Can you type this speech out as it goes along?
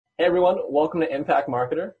Hey everyone, welcome to Impact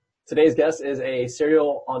Marketer. Today's guest is a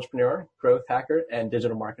serial entrepreneur, growth hacker, and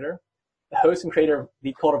digital marketer. The host and creator of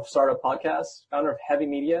the Cult of Startup podcast, founder of Heavy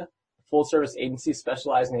Media, a full-service agency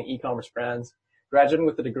specializing in e-commerce brands, graduating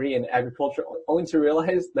with a degree in agriculture only to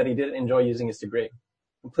realize that he didn't enjoy using his degree.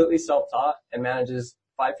 Completely self-taught and manages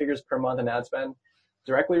 5 figures per month in ad spend,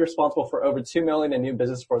 directly responsible for over $2 million in new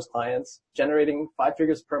business for his clients, generating 5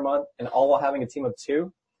 figures per month, and all while having a team of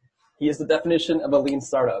 2. He is the definition of a lean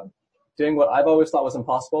startup, doing what I've always thought was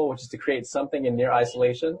impossible, which is to create something in near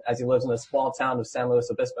isolation as he lives in the small town of San Luis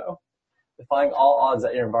Obispo, defying all odds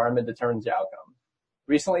that your environment determines your outcome.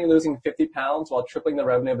 Recently losing 50 pounds while tripling the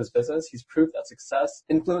revenue of his business, he's proof that success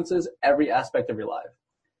influences every aspect of your life.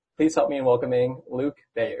 Please help me in welcoming Luke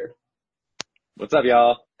Bayard. What's up,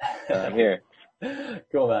 y'all? I'm here.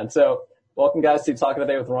 Cool, man. So welcome, guys, to Talk of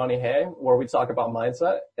the Day with Ronnie Hay, where we talk about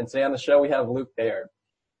mindset. And today on the show, we have Luke Bayard.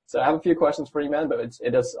 So I have a few questions for you, man, but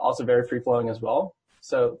it is also very free-flowing as well.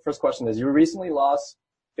 So first question is, you recently lost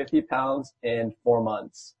 50 pounds in 4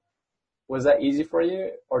 months. Was that easy for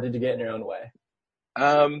you, or did you get in your own way?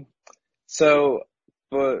 I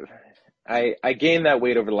gained that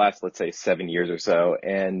weight over the last, let's say, 7 years or so.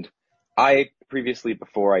 And I previously,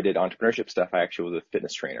 before I did entrepreneurship stuff, I actually was a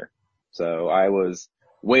fitness trainer. So I was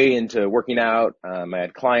way into working out. I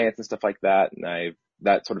had clients and stuff like that. And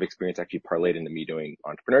that sort of experience actually parlayed into me doing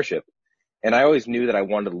entrepreneurship. And I always knew that I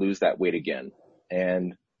wanted to lose that weight again.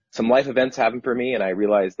 And some life events happened for me, and I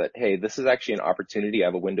realized that, hey, this is actually an opportunity. I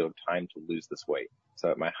have a window of time to lose this weight. So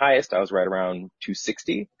at my highest, I was right around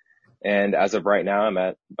 260. And as of right now, I'm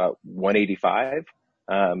at about 185.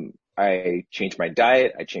 I changed my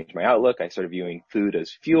diet. I changed my outlook. I started viewing food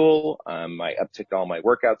as fuel. I upticked all my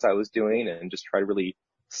workouts I was doing and just tried to really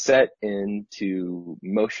set into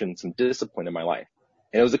motion some discipline in my life.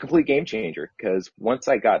 And it was a complete game changer because once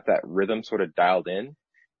I got that rhythm sort of dialed in,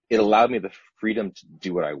 it allowed me the freedom to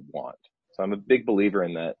do what I want. So I'm a big believer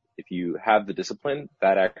in that if you have the discipline,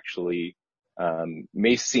 that actually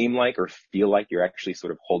may seem like or feel like you're actually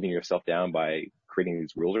sort of holding yourself down by creating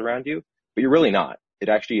these rules around you, but you're really not. It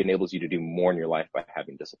actually enables you to do more in your life by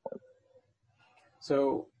having discipline.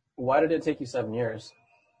 So why did it take you 7 years?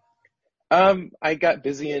 I got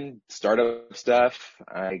busy in startup stuff.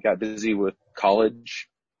 I got busy with college.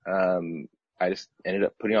 I just ended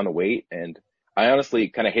up putting on the weight, and I honestly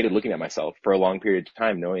kind of hated looking at myself for a long period of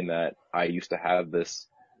time, knowing that I used to have this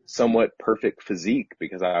somewhat perfect physique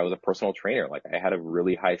because I was a personal trainer. Like I had a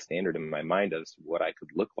really high standard in my mind as to what I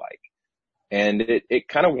could look like. And it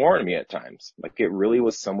kind of warned me at times. Like it really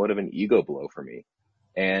was somewhat of an ego blow for me.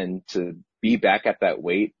 And to be back at that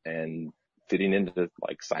weight and fitting into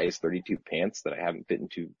like size 32 pants that I haven't fit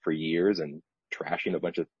into for years and trashing a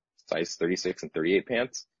bunch of size 36 and 38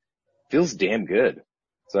 pants feels damn good.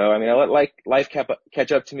 So, I mean, I let life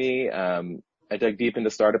catch up to me. I dug deep into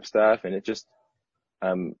startup stuff, and it just,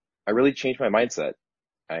 I really changed my mindset.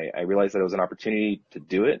 I realized that it was an opportunity to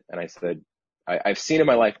do it. And I said, I've seen in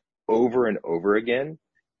my life over and over again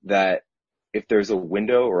that if there's a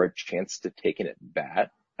window or a chance to take an at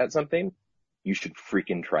bat at something, you should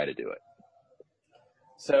freaking try to do it.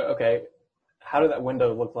 So, okay, how did that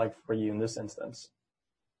window look like for you in this instance?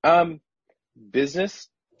 Business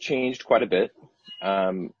changed quite a bit.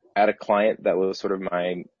 At a client that was sort of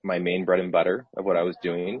my main bread and butter of what I was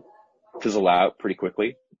doing, fizzled out pretty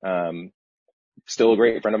quickly. Still a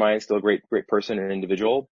great friend of mine, still a great person and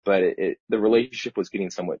individual, but the relationship was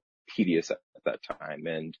getting somewhat tedious at that time.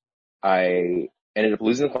 And I ended up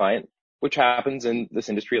losing the client, which happens in this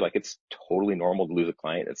industry. Like it's totally normal to lose a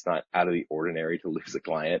client. It's not out of the ordinary to lose a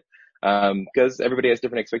client. Because everybody has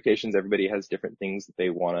different expectations. Everybody has different things that they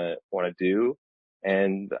want to do.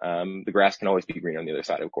 And, the grass can always be green on the other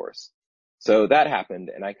side, of course. So that happened.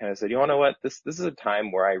 And I kind of said, you know what? This is a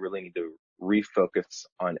time where I really need to refocus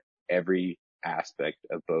on every aspect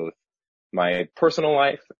of both my personal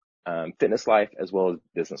life, fitness life, as well as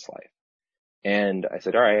business life. And I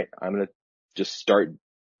said, all right, I'm going to just start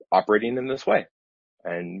operating in this way,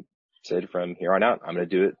 and said from here on out, I'm going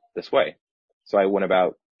to do it this way. So I went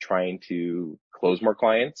about trying to close more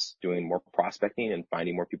clients, doing more prospecting and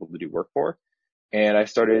finding more people to do work for. And I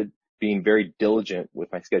started being very diligent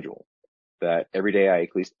with my schedule, that every day I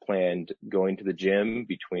at least planned going to the gym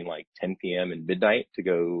between like 10 p.m. and midnight to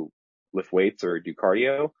go lift weights or do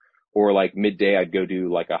cardio, or like midday I'd go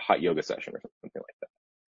do like a hot yoga session or something like that.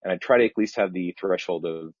 And I try to at least have the threshold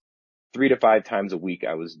of 3 to 5 times a week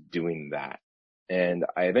I was doing that. And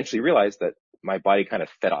I eventually realized that my body kind of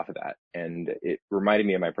fed off of that. And it reminded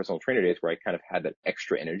me of my personal trainer days where I kind of had that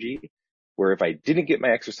extra energy, where if I didn't get my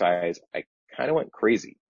exercise, I kind of went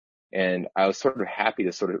crazy. And I was sort of happy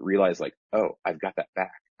to sort of realize like, oh, I've got that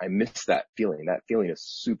back. I'm miss that feeling. That feeling is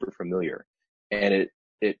super familiar. And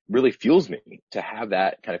it really fuels me to have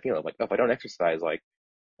that kind of feeling of like, oh, if I don't exercise, like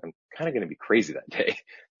I'm kind of going to be crazy that day.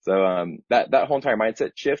 So, that whole entire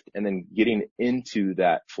mindset shift and then getting into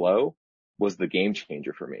that flow was the game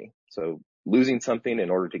changer for me. So losing something in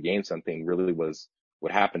order to gain something really was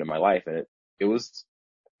what happened in my life. And it was,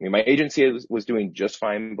 I mean, my agency was doing just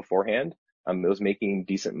fine beforehand. It was making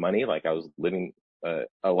decent money. Like I was living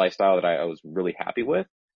a lifestyle that I was really happy with,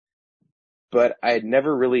 but I had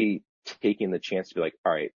never really taken the chance to be like,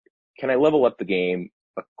 all right, can I level up the game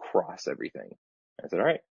across everything? And I said, all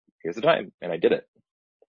right, here's the time. And I did it.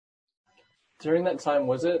 During that time,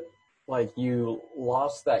 was it like you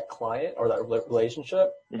lost that client or that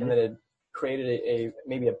relationship, and then it created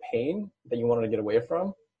maybe a pain that you wanted to get away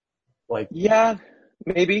from? Like, yeah,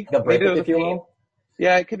 maybe a breakup, it was a if you pain. will.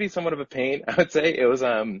 Yeah, it could be somewhat of a pain. I would say it was,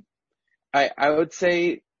 I would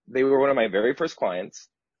say they were one of my very first clients,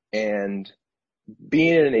 and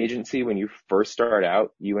being in an agency when you first start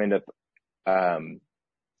out, you end up,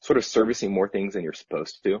 sort of servicing more things than you're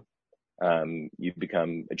supposed to. You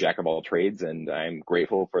become a jack of all trades, and I'm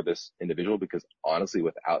grateful for this individual because honestly,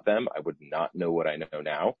 without them, I would not know what I know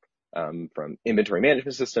now. From inventory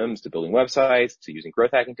management systems to building websites to using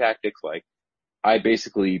growth hacking tactics, like I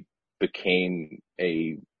basically became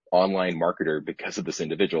a online marketer because of this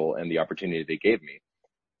individual and the opportunity they gave me.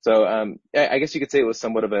 So, I guess you could say it was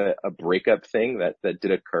somewhat of a breakup thing that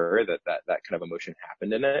did occur, that kind of emotion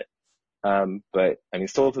happened in it. But I mean,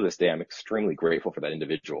 still to this day, I'm extremely grateful for that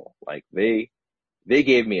individual. Like they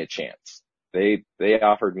gave me a chance. They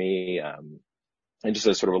offered me, and just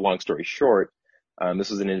as sort of a long story short, this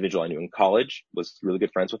was an individual I knew in college, was really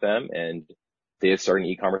good friends with them, and they had started an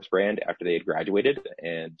e-commerce brand after they had graduated.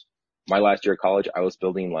 And my last year of college, I was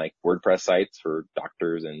building like WordPress sites for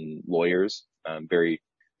doctors and lawyers. Very,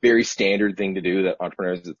 very standard thing to do that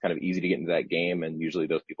entrepreneurs, it's kind of easy to get into that game. And usually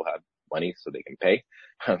those people have money so they can pay.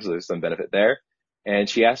 So there's some benefit there. And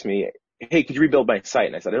she asked me, hey, could you rebuild my site?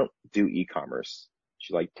 And I said, I don't do e-commerce.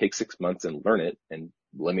 She's like, take 6 months and learn it and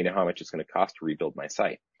let me know how much it's going to cost to rebuild my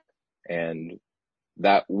site. And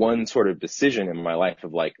that one sort of decision in my life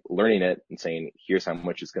of like learning it and saying, here's how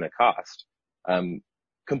much it's going to cost,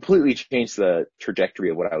 completely changed the trajectory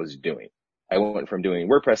of what I was doing. I went from doing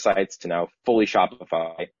WordPress sites to now fully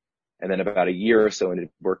Shopify. And then about a year or so into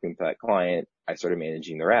working with that client, I started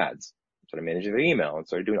managing their ads, started managing their email, and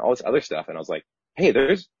started doing all this other stuff. And I was like, hey,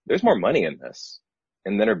 there's more money in this.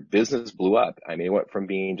 And then our business blew up. I mean, it went from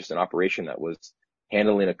being just an operation that was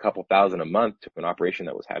handling a couple thousand a month to an operation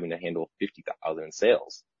that was having to handle 50,000 in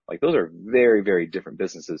sales. Like those are very, very different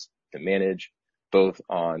businesses to manage, both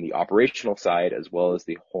on the operational side as well as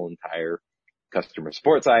the whole entire customer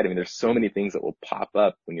support side. I mean, there's so many things that will pop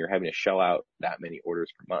up when you're having to shell out that many orders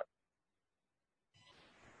per month.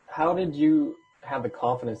 How did you have the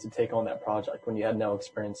confidence to take on that project when you had no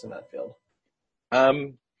experience in that field?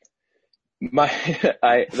 The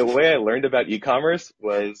way I learned about e-commerce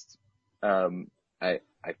was, I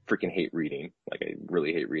freaking hate reading. Like I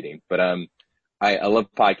really hate reading, but, I love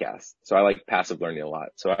podcasts. So I like passive learning a lot.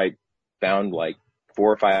 So I found like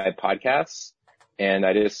 4 or 5 podcasts and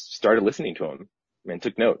I just started listening to them and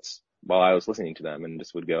took notes while I was listening to them and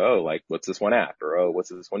just would go, oh, like, what's this one app? Or, oh, what's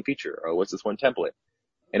this one feature? Or what's this one template?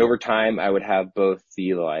 And over time, I would have both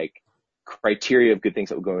the like criteria of good things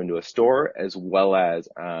that would go into a store as well as,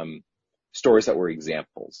 stores that were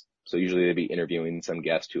examples. So usually they'd be interviewing some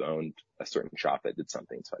guest who owned a certain shop that did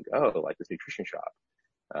something. So I go, oh, like this nutrition shop.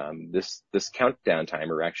 This countdown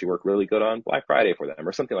timer actually worked really good on Black Friday for them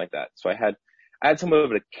or something like that. So I had somewhat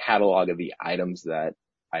of a catalog of the items that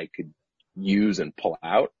I could use and pull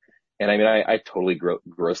out. And I mean, I totally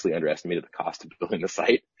grossly underestimated the cost of building the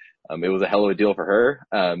site. It was a hell of a deal for her,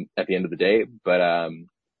 at the end of the day, but,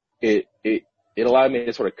 it allowed me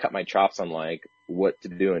to sort of cut my chops on like what to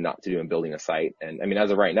do and not to do in building a site. And I mean, as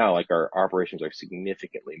of right now, like our operations are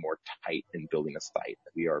significantly more tight in building a site.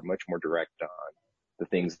 We are much more direct on the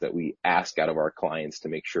things that we ask out of our clients to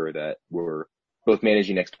make sure that we're both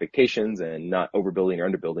managing expectations and not overbuilding or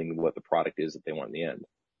underbuilding what the product is that they want in the end.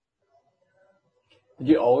 Did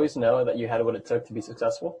you always know that you had what it took to be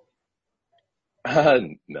successful?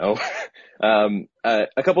 No.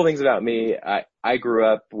 A couple things about me. I grew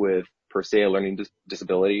up with per se a learning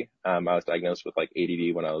disability. I was diagnosed with like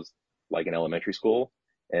ADD when I was like in elementary school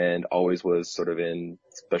and always was sort of in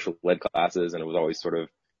special ed classes and it was always sort of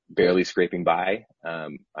barely scraping by.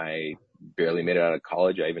 I barely made it out of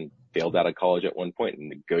college. I even failed out of college at one point and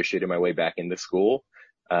negotiated my way back into school,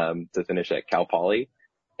 to finish at Cal Poly.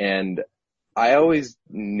 And I always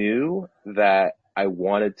knew that I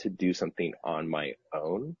wanted to do something on my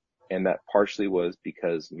own And that partially was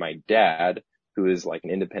because my dad, who is like an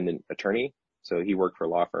independent attorney, so he worked for a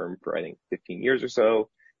law firm for, I think, 15 years or so,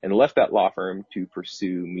 and left that law firm to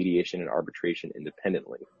pursue mediation and arbitration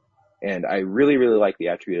independently. And I really, really like the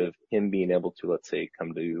attribute of him being able to, let's say,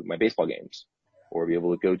 come to my baseball games or be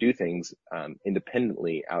able to go do things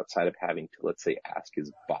independently outside of having to, let's say, ask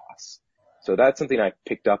his boss. So that's something I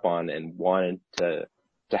picked up on and wanted to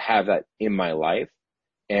have that in my life.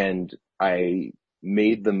 And I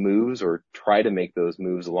made the moves or try to make those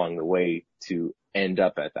moves along the way to end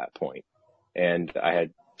up at that point. And I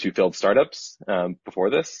had 2 failed startups before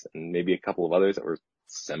this, and maybe a couple of others that were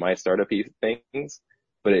semi-startup-y things.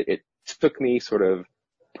 But it took me sort of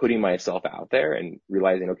putting myself out there and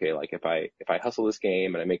realizing, okay, like if I hustle this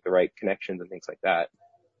game and I make the right connections and things like that,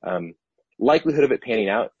 likelihood of it panning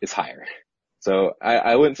out is higher. So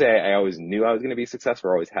I wouldn't say I always knew I was going to be successful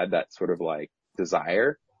or always had that sort of like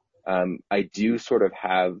desire. I do sort of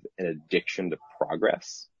have an addiction to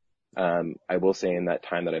progress. I will say in that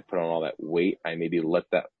time that I put on all that weight, I maybe let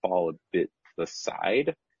that fall a bit to the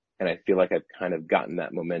side. And I feel like I've kind of gotten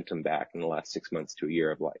that momentum back in the last 6 months to a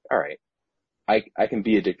year of like, all right, I can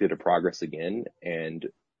be addicted to progress again and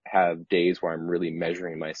have days where I'm really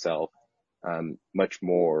measuring myself, much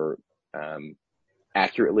more,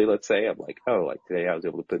 accurately, let's say, of like, oh, like today I was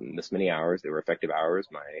able to put in this many hours. They were effective hours.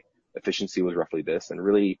 My efficiency was roughly this, and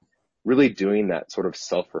really, really doing that sort of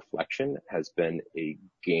self-reflection has been a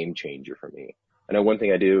game changer for me. I know one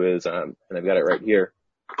thing I do is, and I've got it right here,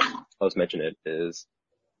 I'll just mention it, is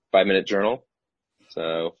 5-minute journal.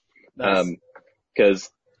 So, Nice. cause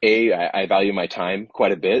I value my time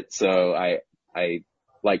quite a bit. So I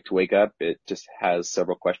like to wake up. It just has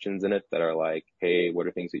several questions in it that are like, hey, what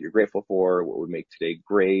are things that you're grateful for? What would make today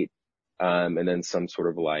great? And then some sort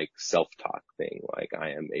of like self-talk thing. Like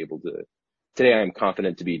today I am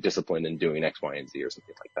confident to be disciplined in doing X, Y, and Z or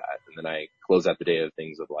something like that. And then I close out the day of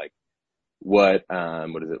things of like, what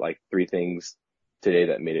is it, like 3 things today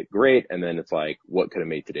that made it great? And then it's like, what could have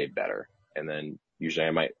made today better? And then usually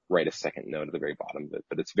I might write a second note at the very bottom of it,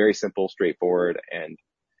 but it's very simple, straightforward, and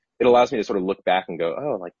it allows me to sort of look back and go,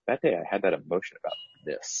 oh, like that day I had that emotion about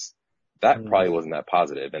this. That probably wasn't that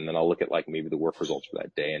positive. And then I'll look at like maybe the work results for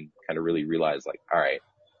that day and kind of really realize like, all right,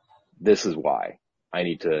 this is why I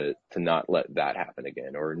need to not let that happen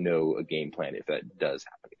again, or know a game plan if that does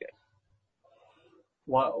happen again.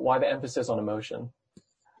 Why the emphasis on emotion?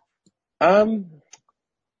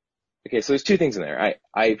 Okay, so there's 2 things in there.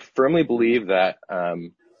 I firmly believe that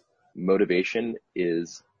motivation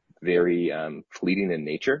is very fleeting in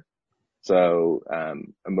nature. So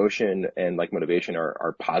emotion and like motivation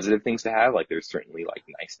are positive things to have. Like there's certainly like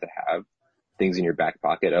nice to have things in your back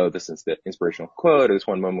pocket. Oh, this is the inspirational quote, or this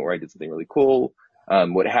one moment where I did something really cool,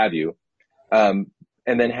 what have you. And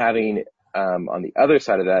then having on the other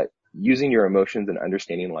side of that, using your emotions and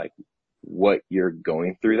understanding like what you're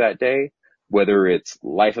going through that day, whether it's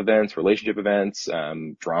life events, relationship events,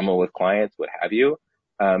 drama with clients, what have you.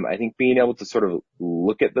 I think being able to sort of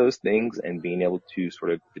look at those things and being able to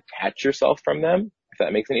sort of detach yourself from them, if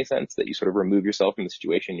that makes any sense, that you sort of remove yourself from the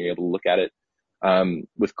situation, you're able to look at it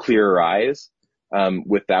with clearer eyes,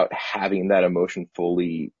 without having that emotion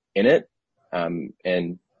fully in it,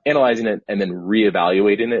 and analyzing it and then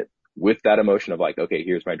reevaluating it with that emotion of like, okay,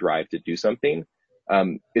 here's my drive to do something,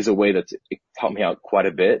 is a way that's helped me out quite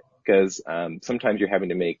a bit, because sometimes you're having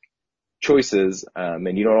to make choices,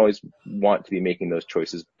 and you don't always want to be making those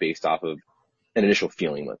choices based off of an initial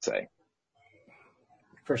feeling, let's say.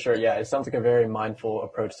 For sure, yeah. It sounds like a very mindful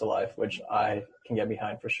approach to life, which I can get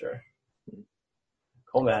behind for sure.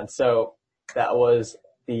 Cool, man. So that was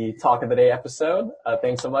the Talk of the Day episode.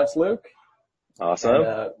 Thanks so much, Luke. Awesome.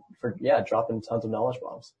 And, for dropping tons of knowledge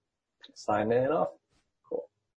bombs. Signing it off.